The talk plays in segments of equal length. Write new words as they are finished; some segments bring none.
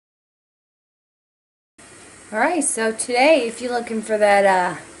Alright, so today, if you're looking for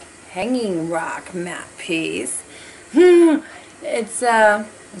that hanging rock map piece, I'm going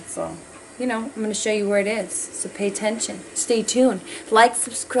to show you where it is. So pay attention. Stay tuned. Like,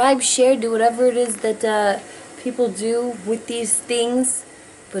 subscribe, share, do whatever it is that people do with these things.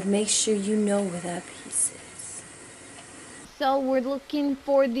 But make sure you know where that piece is. So we're looking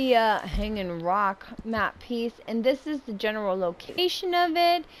for the hanging rock map piece, and this is the general location of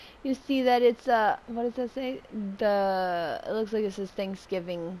it. You see that it's what does that say? It looks like it says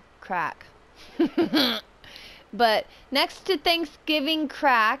Thanksgiving crack. But next to Thanksgiving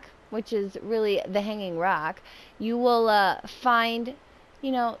crack, which is really the hanging rock, you will find,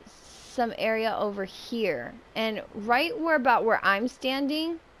 some area over here, and right where I'm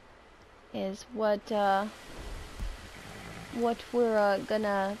standing is what we're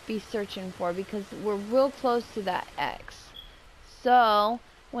gonna be searching for, because we're real close to that X. So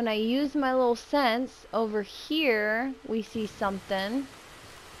when I use my little sense over here, we see something.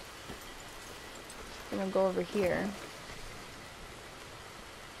 I'm gonna go over here.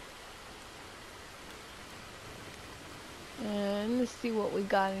 And let's see what we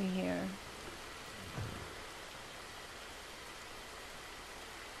got in here.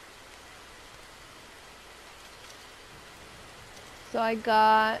 So I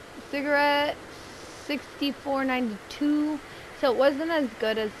got cigarette 64.92. So it wasn't as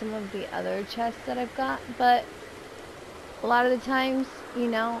good as some of the other chests that I've got, but a lot of the times,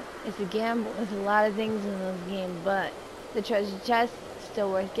 it's a gamble. There's a lot of things in this game, but the treasure chest is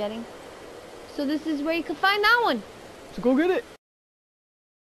still worth getting. So this is where you can find that one. So go get it.